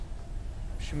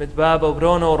شمت بابا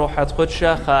وبرونو وروحت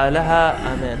قدشة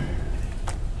خالها آمين.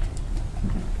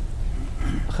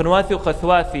 خنواثي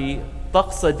وخثواثي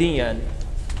طقس ديا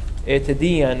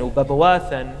ايتديا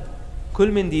وبابواثا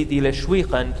كل من دي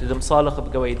لشويقا تدمصالخ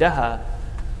بقويدها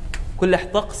كل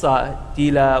طقسة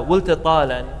دي لولت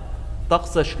طالا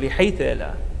طقسش لحيث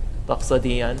لا طقس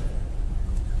ديا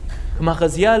كما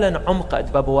خزيالا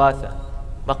عمقت بابواثا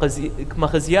كما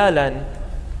خزيالا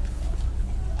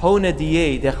هونا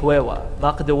ديي دخويوا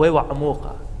ما قدويوا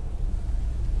عموقا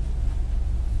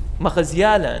ما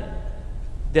خزيالا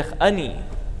دخ أني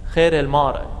خير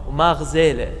المارة وما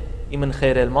غزيلة من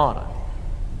خير المارة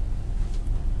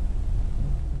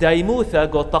دايموثا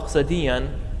قو تقصديا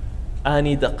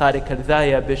أني دقاري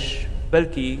كالذايا بش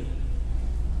بلكي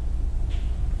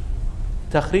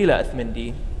تخريلة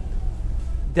أثمندي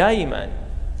دايما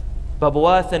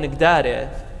بابواثا نقداره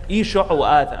إيشع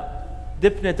وآذم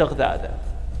دبنة تغذاذة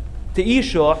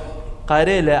تإيشع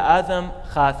قاريلة آذم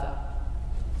خاثة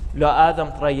لو آذم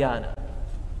طريانا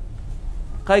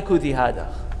قايكو ذي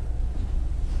هادخ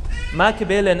ما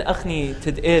كبيلن أخني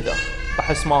تدئيذخ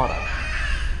بحسمارة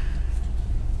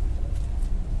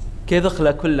كيذخ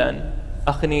لكلن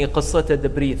أخني قصة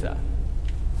دبريثة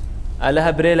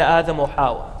ألها بريلة آذم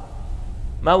وحاوة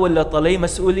ما ولا طلي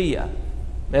مسؤولية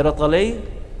ميرا طلي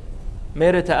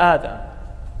ميرا آذم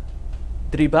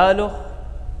دريبالخ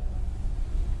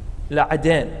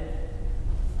لعدين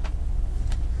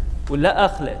ولا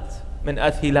أخلت من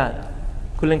أثيلانا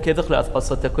كلن كيذخ لأث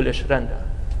قصته كل شرندا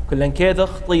كلن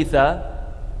كيذخ طيثة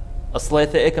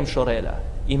أصليثة إيكم شوريلا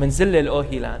يمنزل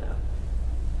الأوهيلانا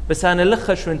بس أنا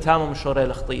لخ خشون تامم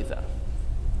شوريلا خطيثة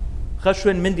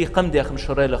خشون مندي قمديخ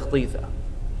مشوريلا خطيثة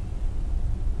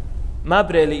ما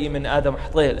بريلي من آدم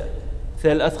حطيلة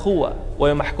ثل أثخوة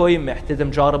ويمحكوي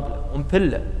محتدم جارب له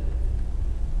ومبله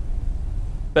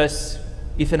بس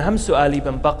يثنهم سؤالي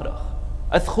بن بقرخ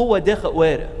أثخوة ديخ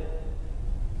ويره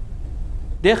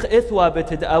ديخ إثوى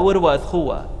بتدأور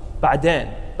وأثخوة بعدين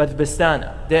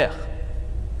بذبستانة ديخ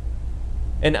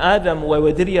إن آدم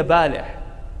وودريا بالح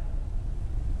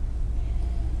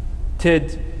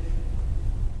تد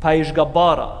بايش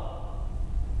قبارة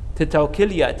تتاو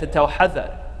كليا تتاو حذر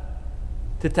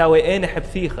تتاو اين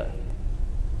حبثيخة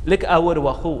لك أور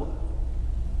وأخوة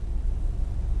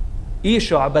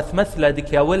إيشع بث مثلة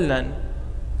ديك ياولن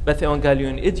بث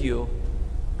أونقاليون إديو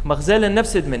مغزالا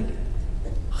نفس مندي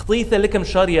خطيثة لكم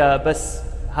شرية بس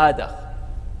هادخ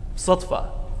صدفة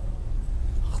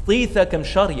خطيثة كم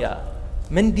شرية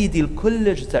مندي دي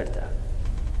الكل جزرته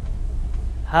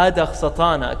هادخ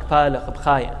سطانة كبالخ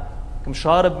بخاين كم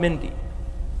شارب مندي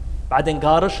بعدين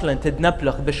قارش لن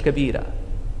تدنبلخ بش كبيرة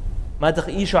ما دخ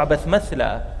إيشع بث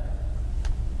مثلة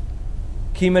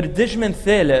كي مردج من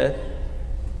ثيلة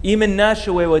إيمن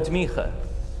ناشو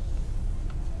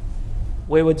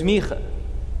ويودميخة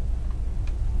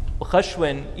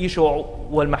وخشون إيشو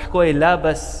والمحكوي لا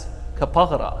بس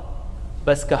كبغرة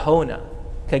بس كهونة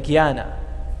كجيانة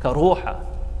كروحة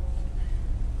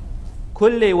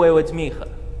كل ويودميخة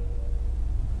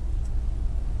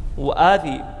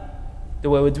وآذي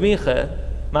ويودميخة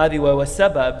ما ذي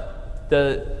والسبب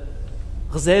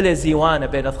غزيلة زيوانة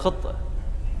بين الخطة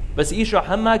بس إيشو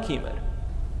حما كيمر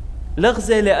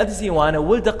لغزيلة أذزيوانة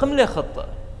ولد قملة خطة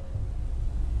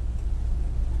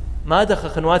ما دخ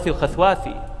خنواثي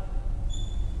وخثواثي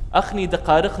أخني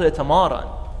دقارخ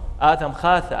لتمارا آدم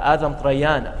خاثة آدم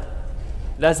طريانا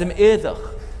لازم إيذخ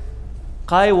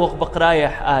قاي وغبق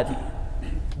رايح آذي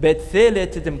بيت ثيلة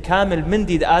تدم كامل من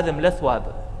ديد آدم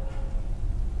لثوابه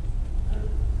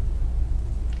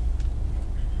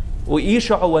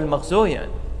وإيشع والمغزويا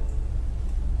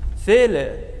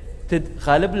ثيلة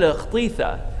غالب له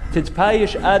خطيثة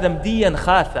تدبايش آدم ديا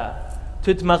خاثة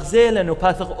تدمغزيلا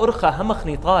وباثغ أرخة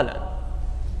همخني طالا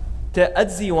تأد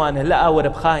زيوانه لا آور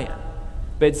بخاين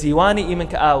بيت زيواني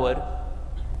إيمنك آور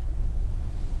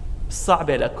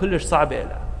صعبة له كلش صعبة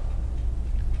له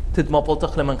تدمبل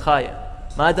تخلى من خاين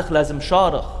ما دخل لازم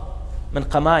شارخ من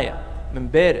قماية من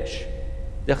بيرش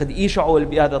دخل إيشعو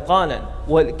البيادة طالا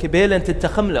والكبيلة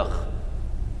تتخملخ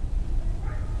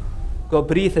قو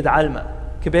بريث علمة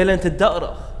كبيلة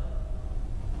تدقرخ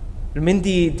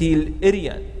المندي دي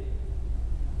الإريان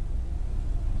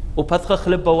وبثخ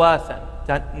لبواثا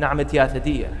نعمة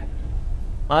ياثدية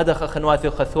ما دخل خنواثي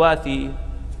وخثواثي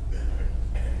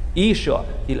إيشع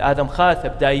دي الآدم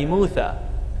خاثب دايموثا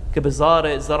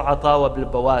كبزارة زرعة طاوة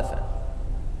بالبواثا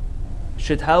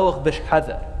شد هاوخ بش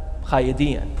حذر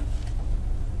خايديا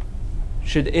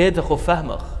شد ايدخ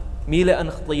وفهمخ ميلة ان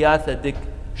خطياثة دك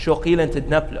شوقيلا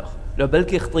تدنبلخ لو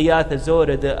بلكي خطياثة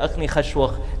زورة دا اخني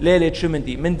خشوخ ليلة شو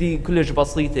مندي كلش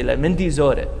بسيطة مندي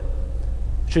زورة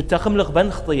شد تخملخ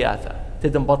بن خطياثة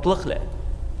تدن بطلخ له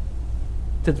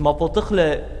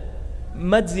تتمبلطخلة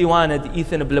متزيواند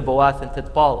إيثن بلبواثن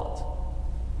تتبالط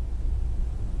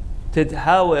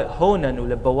تتهاوى هونا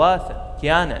ولبواثن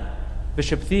كيانا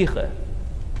بشبثيخة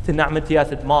تنعمة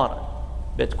ياث دمارا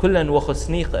بيت كلا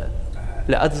وخسنيخة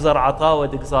لأتزر عطاوة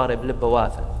دقزارة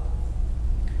بلبواثن.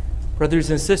 Brothers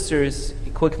and sisters, a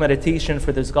quick meditation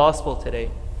for this gospel today.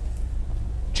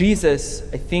 Jesus,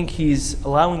 I think he's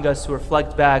allowing us to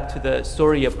reflect back to the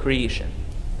story of creation.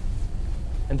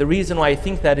 And the reason why I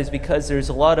think that is because there's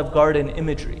a lot of garden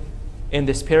imagery in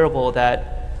this parable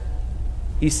that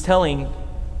he's telling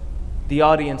the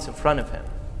audience in front of him.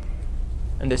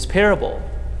 And this parable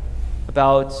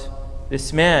about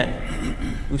this man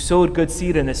who sowed good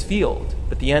seed in his field,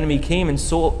 but the enemy came and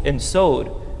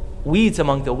sowed weeds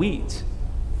among the weeds.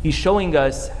 He's showing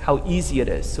us how easy it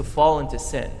is to fall into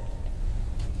sin.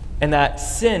 And that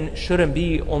sin shouldn't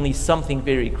be only something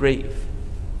very grave,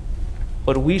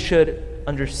 but we should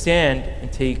understand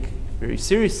and take very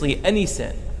seriously any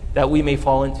sin that we may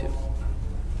fall into.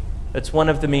 That's one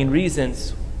of the main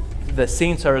reasons the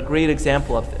saints are a great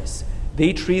example of this.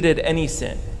 They treated any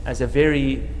sin as a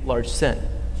very large sin.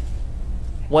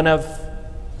 One of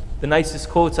the nicest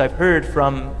quotes I've heard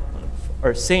from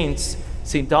our saints,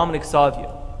 St. Dominic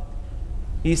Savio,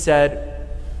 he said,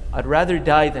 "I'd rather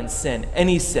die than sin,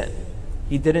 any sin."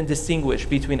 He didn't distinguish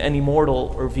between any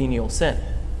mortal or venial sin.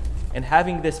 And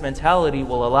having this mentality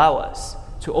will allow us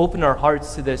to open our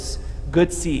hearts to this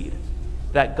good seed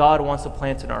that God wants to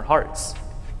plant in our hearts.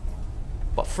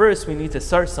 But first, we need to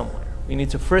start somewhere. We need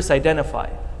to first identify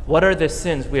what are the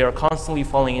sins we are constantly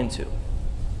falling into.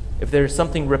 If there's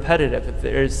something repetitive, if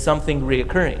there's something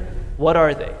reoccurring, what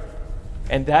are they?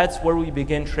 And that's where we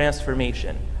begin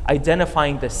transformation,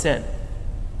 identifying the sin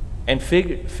and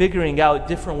figuring out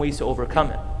different ways to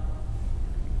overcome it.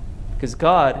 Because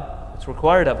God, what's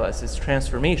required of us is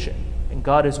transformation. And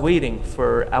God is waiting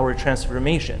for our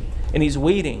transformation. And he's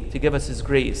waiting to give us his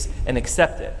grace and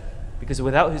accept it. Because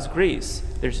without his grace,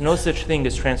 there's no such thing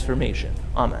as transformation.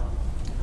 Amen.